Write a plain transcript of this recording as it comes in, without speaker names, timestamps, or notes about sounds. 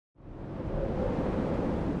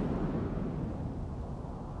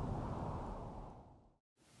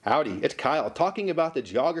Howdy, it's Kyle talking about the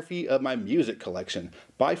geography of my music collection.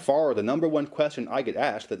 By far, the number one question I get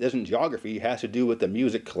asked that isn't geography has to do with the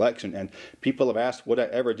music collection, and people have asked would I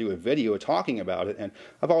ever do a video talking about it, and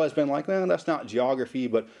I've always been like, well, that's not geography,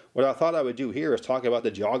 but what I thought I would do here is talk about the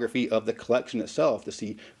geography of the collection itself to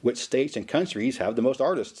see which states and countries have the most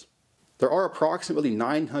artists. There are approximately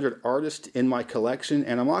 900 artists in my collection,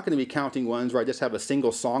 and I'm not going to be counting ones where I just have a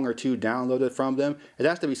single song or two downloaded from them. It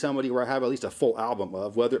has to be somebody where I have at least a full album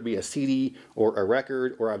of, whether it be a CD or a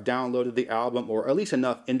record, or I've downloaded the album, or at least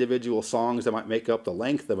enough individual songs that might make up the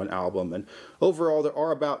length of an album. And overall, there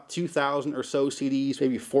are about 2,000 or so CDs,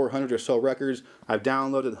 maybe 400 or so records. I've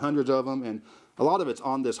downloaded hundreds of them, and a lot of it's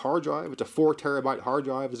on this hard drive. It's a 4 terabyte hard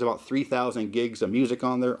drive. There's about 3,000 gigs of music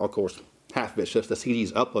on there, of course. Half of it's just the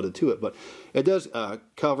CDs uploaded to it, but it does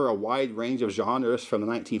cover a wide range of genres from the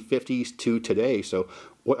 1950s to today. So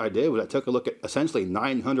what I did was I took a look at essentially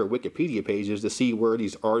 900 Wikipedia pages to see where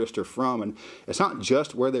these artists are from, and it's not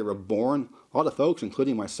just where they were born. A lot of folks,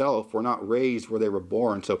 including myself, were not raised where they were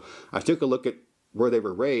born, so I took a look at where they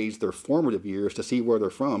were raised, their formative years, to see where they're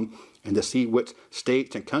from, and to see which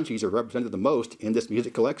states and countries are represented the most in this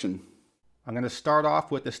music collection. I'm going to start off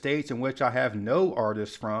with the states in which I have no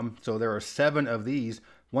artists from, so there are 7 of these.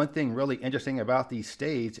 One thing really interesting about these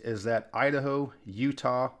states is that Idaho,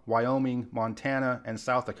 Utah, Wyoming, Montana, and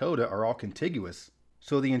South Dakota are all contiguous.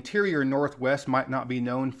 So the interior Northwest might not be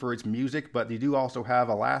known for its music, but they do also have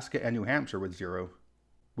Alaska and New Hampshire with 0.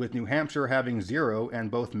 With New Hampshire having 0 and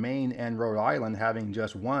both Maine and Rhode Island having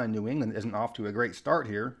just 1, New England isn't off to a great start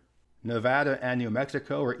here. Nevada and New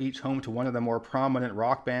Mexico are each home to one of the more prominent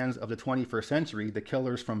rock bands of the 21st century, the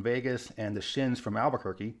Killers from Vegas and the Shins from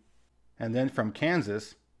Albuquerque. And then from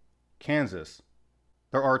Kansas.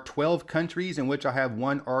 There are 12 countries in which I have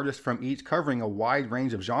 1 artist from each, covering a wide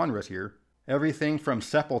range of genres here. Everything from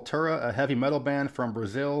Sepultura, a heavy metal band from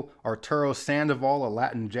Brazil, Arturo Sandoval, a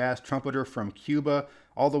Latin jazz trumpeter from Cuba,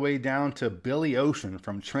 all the way down to Billy Ocean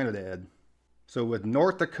from Trinidad. So with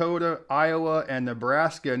North Dakota, Iowa, and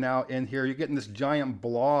Nebraska now in here, you're getting this giant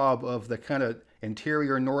blob of the kind of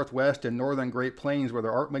interior Northwest and Northern Great Plains where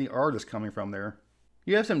there aren't many artists coming from there.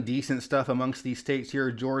 You have some decent stuff amongst these states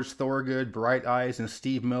here, George Thorogood, Bright Eyes, and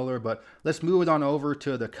Steve Miller, but let's move it on over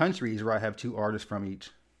to the countries where I have 2 artists from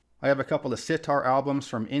each. I have a couple of sitar albums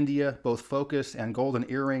from India, both Focus and Golden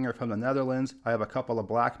Earring are from the Netherlands. I have a couple of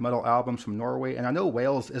black metal albums from Norway, and I know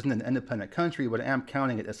Wales isn't an independent country, but I am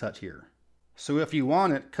counting it as such here. So if you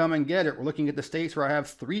want it, come and get it. We're looking at the states where I have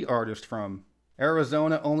 3 artists from.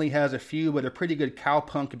 Arizona only has a few, but a pretty good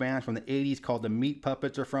cowpunk band from the 80s called the Meat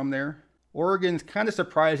Puppets are from there. Oregon's kind of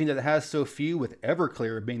surprising that it has so few, with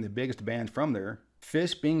Everclear being the biggest band from there.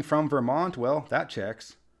 Fish being from Vermont, well, that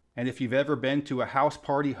checks. And if you've ever been to a house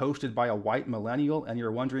party hosted by a white millennial and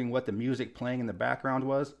you're wondering what the music playing in the background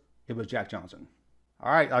was, it was Jack Johnson.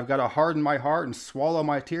 Alright, I've got to harden my heart and swallow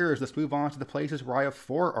my tears. Let's move on to the places where I have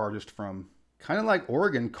 4 artists from. Kind of like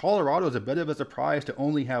Oregon, Colorado is a bit of a surprise to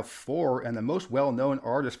only have 4, and the most well-known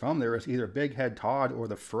artist from there is either Big Head Todd or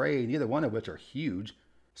The Fray, neither one of which are huge.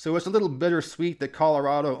 So it's a little bittersweet that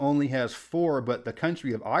Colorado only has 4, but the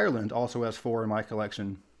country of Ireland also has 4 in my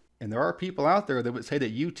collection. And there are people out there that would say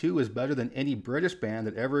that U2 is better than any British band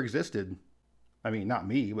that ever existed. I mean, not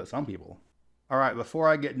me, but some people. Alright, before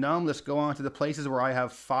I get numb, let's go on to the places where I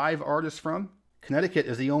have 5 artists from. Connecticut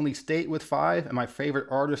is the only state with 5, and my favorite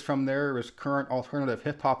artist from there is current alternative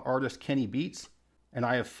hip-hop artist Kenny Beats. And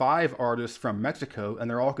I have 5 artists from Mexico, and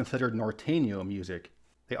they're all considered norteño music.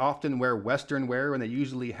 They often wear Western wear, and they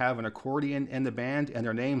usually have an accordion in the band, and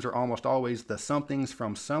their names are almost always the somethings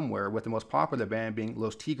from somewhere, with the most popular band being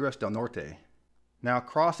Los Tigres del Norte. Now,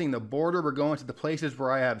 crossing the border, we're going to the places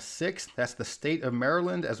where I have 6. That's the state of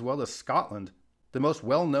Maryland, as well as Scotland. The most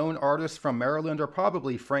well-known artists from Maryland are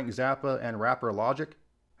probably Frank Zappa and rapper Logic.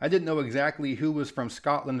 I didn't know exactly who was from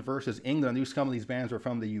Scotland versus England. I knew some of these bands were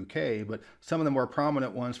from the UK, but some of the more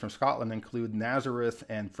prominent ones from Scotland include Nazareth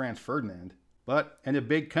and Franz Ferdinand. But in a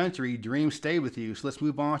big country, dreams stay with you, so let's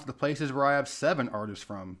move on to the places where I have 7 artists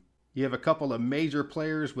from. You have a couple of major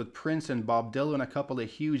players with Prince and Bob Dylan, a couple of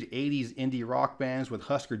huge 80s indie rock bands with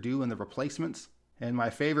Husker Du and The Replacements, and my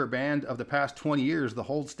favorite band of the past 20 years, The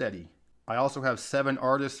Hold Steady. I also have 7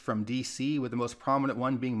 artists from DC, with the most prominent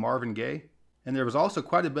one being Marvin Gaye. And there was also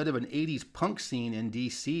quite a bit of an 80s punk scene in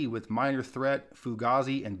DC, with Minor Threat,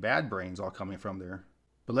 Fugazi, and Bad Brains all coming from there.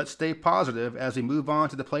 But let's stay positive as we move on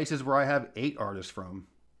to the places where I have 8 artists from.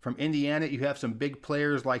 From Indiana, you have some big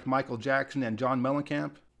players like Michael Jackson and John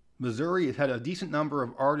Mellencamp. Missouri has had a decent number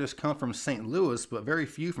of artists come from St. Louis, but very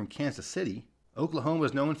few from Kansas City. Oklahoma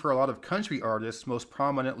is known for a lot of country artists, most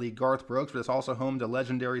prominently Garth Brooks, but it's also home to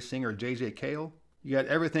legendary singer J.J. Cale. You got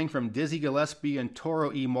everything from Dizzy Gillespie and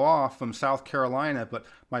Toro y Moi from South Carolina, but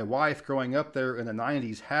my wife growing up there in the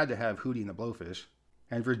 90s had to have Hootie and the Blowfish.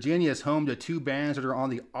 And Virginia is home to two bands that are on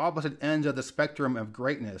the opposite ends of the spectrum of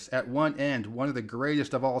greatness. At one end, one of the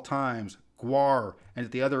greatest of all times, GWAR, and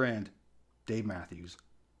at the other end, Dave Matthews.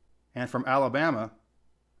 And from Alabama,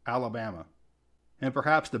 Alabama. And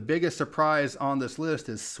perhaps the biggest surprise on this list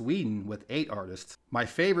is Sweden with 8 artists. My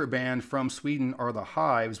favorite band from Sweden are the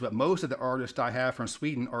Hives, but most of the artists I have from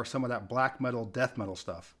Sweden are some of that black metal, death metal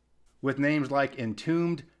stuff. With names like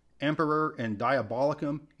Entombed, Emperor, and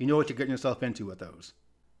Diabolicum, you know what you're getting yourself into with those.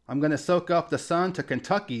 I'm going to soak up the sun to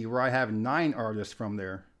Kentucky, where I have 9 artists from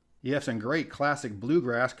there. You have some great classic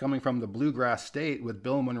bluegrass coming from the Bluegrass State with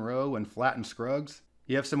Bill Monroe and Flatt & Scruggs.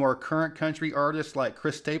 You have some more current country artists like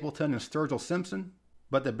Chris Stapleton and Sturgill Simpson.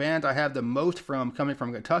 But the band I have the most from coming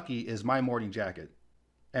from Kentucky is My Morning Jacket.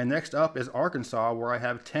 And next up is Arkansas, where I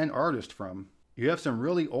have 10 artists from. You have some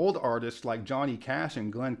really old artists like Johnny Cash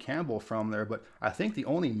and Glenn Campbell from there, but I think the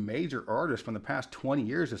only major artist from the past 20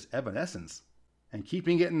 years is Evanescence. And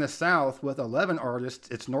keeping it in the South with 11 artists,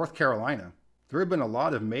 it's North Carolina. There have been a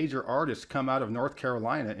lot of major artists come out of North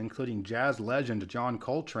Carolina, including jazz legend John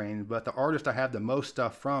Coltrane, but the artist I have the most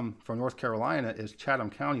stuff from North Carolina is Chatham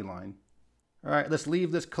County Line. Alright, let's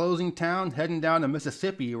leave this closing town, heading down to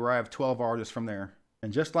Mississippi, where I have 12 artists from there.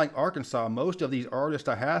 And just like Arkansas, most of these artists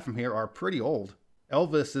I have from here are pretty old.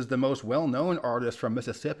 Elvis is the most well-known artist from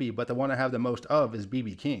Mississippi, but the one I have the most of is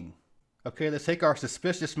B.B. King. Okay, let's take our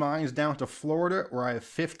suspicious minds down to Florida, where I have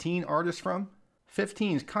 15 artists from.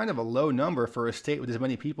 15 is kind of a low number for a state with as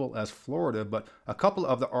many people as Florida, but a couple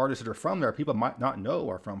of the artists that are from there people might not know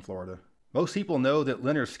are from Florida. Most people know that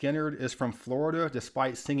Lynyrd Skynyrd is from Florida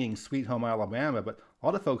despite singing Sweet Home Alabama, but a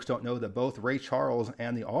lot of folks don't know that both Ray Charles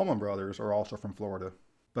and the Allman Brothers are also from Florida.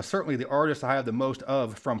 But certainly the artist I have the most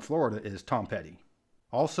of from Florida is Tom Petty.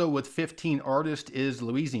 Also with 15 artists is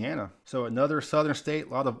Louisiana. So another southern state, a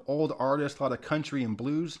lot of old artists, a lot of country and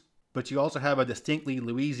blues. But you also have a distinctly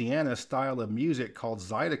Louisiana style of music called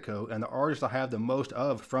Zydeco, and the artist I have the most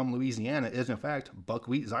of from Louisiana is in fact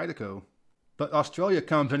Buckwheat Zydeco. But Australia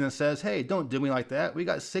comes in and says, hey, don't do me like that, we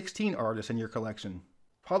got 16 artists in your collection.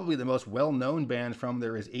 Probably the most well-known band from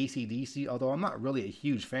there is AC/DC, although I'm not really a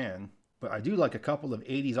huge fan. But I do like a couple of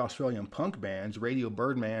 80s Australian punk bands, Radio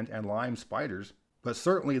Birdman and Lime Spiders. But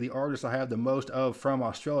certainly the artist I have the most of from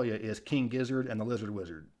Australia is King Gizzard and the Lizard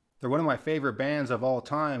Wizard. They're one of my favorite bands of all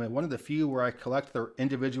time, and one of the few where I collect their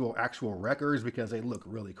individual actual records because they look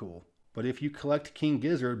really cool. But if you collect King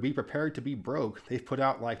Gizzard, be prepared to be broke. They've put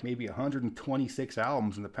out like maybe 126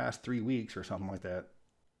 albums in the past 3 weeks or something like that.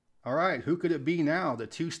 Alright, who could it be now? The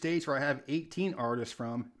 2 states where I have 18 artists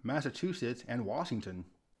from, Massachusetts and Washington.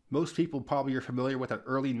 Most people probably are familiar with that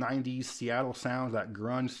early 90s Seattle sound, that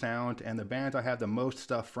grunge sound, and the band I have the most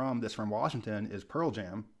stuff from that's from Washington is Pearl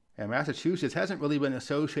Jam. And Massachusetts hasn't really been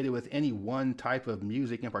associated with any one type of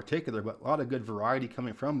music in particular, but a lot of good variety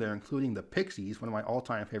coming from there, including the Pixies, one of my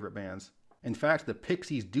all-time favorite bands. In fact, the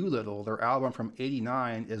Pixies' Doolittle, their album from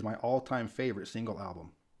 '89, is my all-time favorite single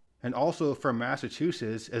album. And also from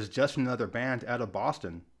Massachusetts is just another band out of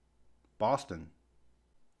Boston. Boston.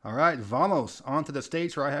 Alright, vamos! On to the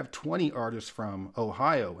states where I have 20 artists from,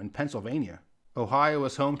 Ohio and Pennsylvania. Ohio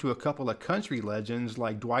is home to a couple of country legends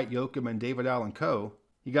like Dwight Yoakam and David Allan Coe.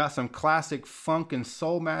 You got some classic funk and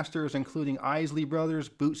soul masters including Isley Brothers,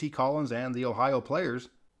 Bootsy Collins, and the Ohio Players.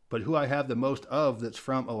 But who I have the most of that's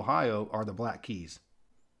from Ohio are the Black Keys.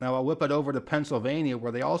 Now I'll whip it over to Pennsylvania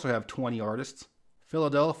where they also have 20 artists.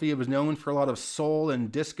 Philadelphia was known for a lot of soul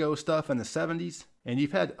and disco stuff in the 70s. And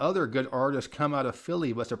you've had other good artists come out of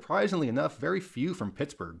Philly, but surprisingly enough, very few from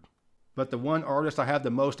Pittsburgh. But the one artist I have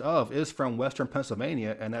the most of is from Western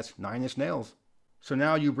Pennsylvania, and that's Nine Inch Nails. So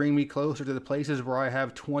now you bring me closer to the places where I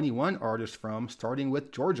have 21 artists from, starting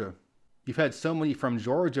with Georgia. You've had so many from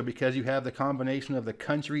Georgia because you have the combination of the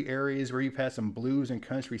country areas where you've had some blues and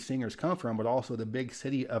country singers come from, but also the big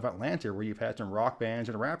city of Atlanta where you've had some rock bands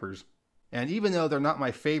and rappers. And even though they're not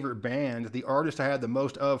my favorite band, the artist I had the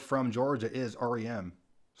most of from Georgia is R.E.M.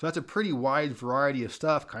 So that's a pretty wide variety of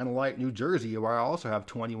stuff, kind of like New Jersey, where I also have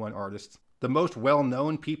 21 artists. The most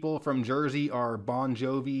well-known people from Jersey are Bon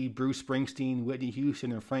Jovi, Bruce Springsteen, Whitney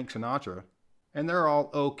Houston, and Frank Sinatra. And they're all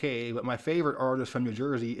okay, but my favorite artist from New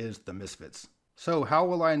Jersey is The Misfits. So how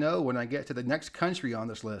will I know when I get to the next country on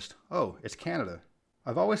this list? Oh, it's Canada.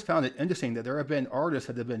 I've always found it interesting that there have been artists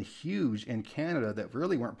that have been huge in Canada that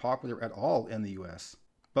really weren't popular at all in the US.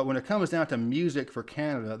 But when it comes down to music for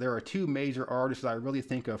Canada, there are 2 major artists that I really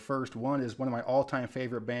think of first. One is one of my all-time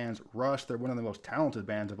favorite bands, Rush. They're one of the most talented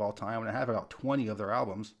bands of all time, and I have about 20 of their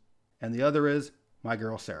albums. And the other is my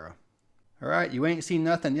girl Sarah. Alright, you ain't seen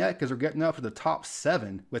nothing yet because we're getting up to the top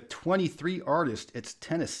 7 with 23 artists. It's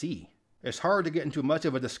Tennessee. It's hard to get into much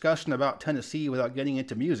of a discussion about Tennessee without getting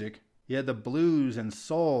into music. You had the blues and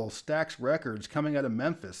soul, Stax Records coming out of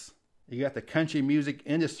Memphis. You got the country music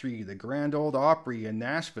industry, the Grand Ole Opry in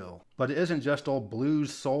Nashville. But it isn't just all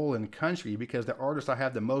blues, soul, and country because the artists I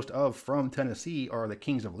have the most of from Tennessee are the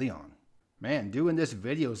Kings of Leon. Man, doing this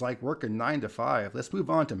video is like working 9 to 5. Let's move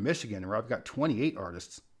on to Michigan where I've got 28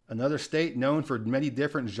 artists. Another state known for many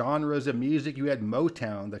different genres of music. You had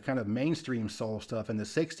Motown, the kind of mainstream soul stuff in the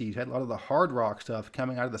 60s. You had a lot of the hard rock stuff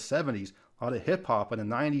coming out of the 70s. A lot of hip hop in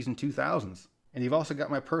the 90s and 2000s. And you've also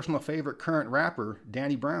got my personal favorite current rapper,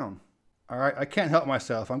 Danny Brown. Alright, I can't help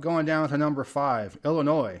myself. I'm going down to number 5,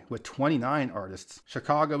 Illinois, with 29 artists.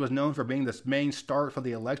 Chicago was known for being the main start for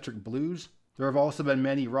the electric blues. There have also been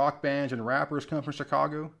many rock bands and rappers come from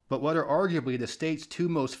Chicago, but what are arguably the state's 2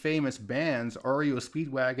 most famous bands, REO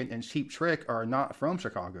Speedwagon and Cheap Trick, are not from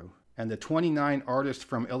Chicago. And the 29 artists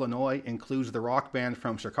from Illinois includes the rock band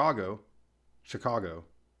from Chicago.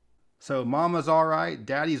 So Mama's alright,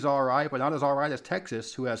 Daddy's alright, but not as alright as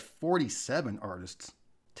Texas, who has 47 artists.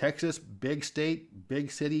 Texas, big state,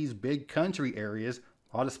 big cities, big country areas,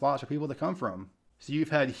 a lot of spots for people to come from. So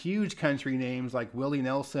you've had huge country names like Willie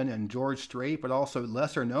Nelson and George Strait, but also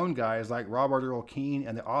lesser known guys like Robert Earl Keen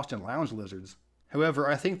and the Austin Lounge Lizards. However,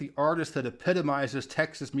 I think the artist that epitomizes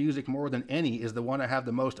Texas music more than any is the one I have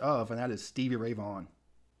the most of, and that is Stevie Ray Vaughan.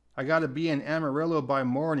 I gotta be in Amarillo by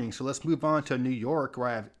morning, so let's move on to New York where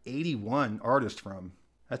I have 81 artists from.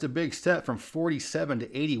 That's a big step from 47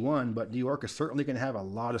 to 81, but New York is certainly going to have a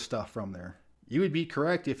lot of stuff from there. You would be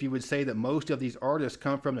correct if you would say that most of these artists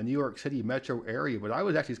come from the New York City metro area, but I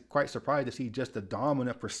was actually quite surprised to see just the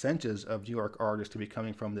dominant percentages of New York artists to be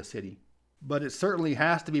coming from the city. But it certainly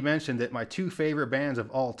has to be mentioned that my 2 favorite bands of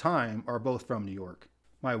all time are both from New York.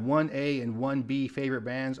 My 1A and 1B favorite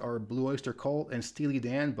bands are Blue Oyster Cult and Steely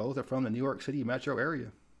Dan, both are from the New York City metro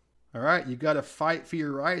area. Alright, you got to fight for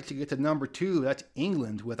your right to get to number 2, that's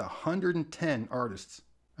England with 110 artists.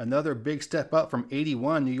 Another big step up from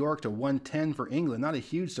 81 New York to 110 for England. Not a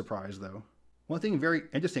huge surprise though. One thing very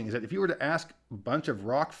interesting is that if you were to ask a bunch of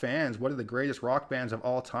rock fans what are the greatest rock bands of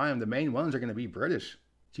all time, the main ones are going to be British.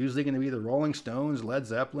 It's usually going to be the Rolling Stones, Led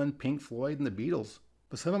Zeppelin, Pink Floyd, and the Beatles.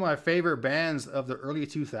 But some of my favorite bands of the early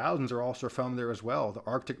 2000s are also from there as well. The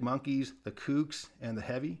Arctic Monkeys, the Kooks, and the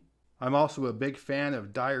Heavy. I'm also a big fan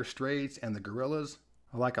of Dire Straits and the Gorillaz.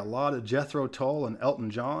 I like a lot of Jethro Tull and Elton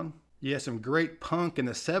John. You have some great punk in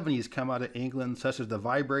the 70s come out of England, such as the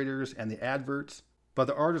Vibrators and the Adverts. But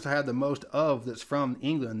the artist I had the most of that's from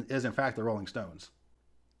England is in fact the Rolling Stones.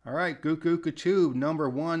 Alright, Gook Gook Achoo, number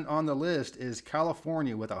 1 on the list is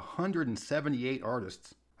California with 178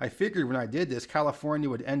 artists. I figured when I did this, California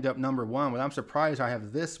would end up number 1, but I'm surprised I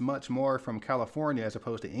have this much more from California as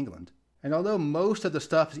opposed to England. And although most of the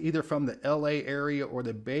stuff is either from the LA area or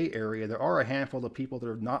the Bay Area, there are a handful of people that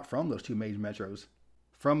are not from those 2 major metros.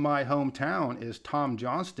 From my hometown is Tom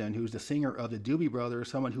Johnston, who's the singer of the Doobie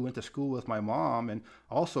Brothers, someone who went to school with my mom, and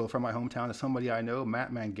also from my hometown is somebody I know,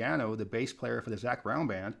 Matt Mangano, the bass player for the Zac Brown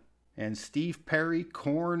Band. And Steve Perry,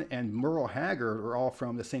 Korn, and Merle Haggard are all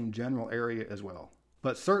from the same general area as well.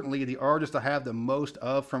 But certainly the artist I have the most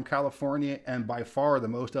of from California, and by far the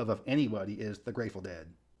most of anybody, is the Grateful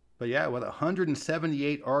Dead. But yeah, with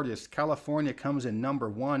 178 artists, California comes in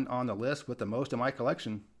number 1 on the list with the most in my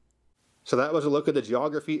collection. So that was a look at the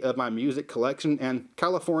geography of my music collection, and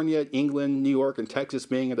California, England, New York, and Texas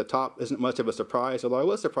being at the top isn't much of a surprise, although I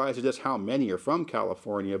was surprised at just how many are from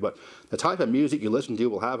California. But the type of music you listen to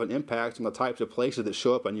will have an impact on the types of places that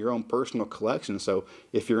show up in your own personal collection. So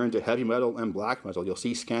if you're into heavy metal and black metal, you'll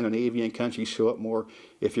see Scandinavian country show up more.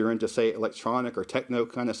 If you're into, say, electronic or techno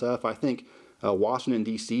kind of stuff, I think Washington,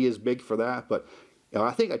 D.C. is big for that. But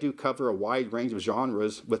I think I do cover a wide range of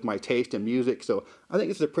genres with my taste in music, so I think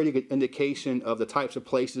it's a pretty good indication of the types of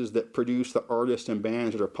places that produce the artists and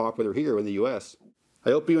bands that are popular here in the U.S.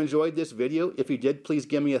 I hope you enjoyed this video. If you did, please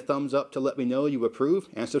give me a thumbs up to let me know you approve,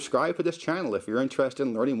 and subscribe to this channel if you're interested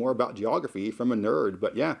in learning more about geography from a nerd.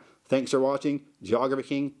 But yeah, thanks for watching. Geography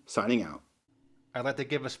King, signing out. I'd like to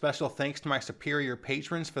give a special thanks to my superior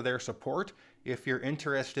patrons for their support. If you're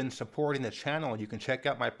interested in supporting the channel, you can check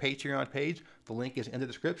out my Patreon page. The link is in the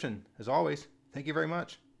description. As always, thank you very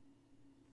much.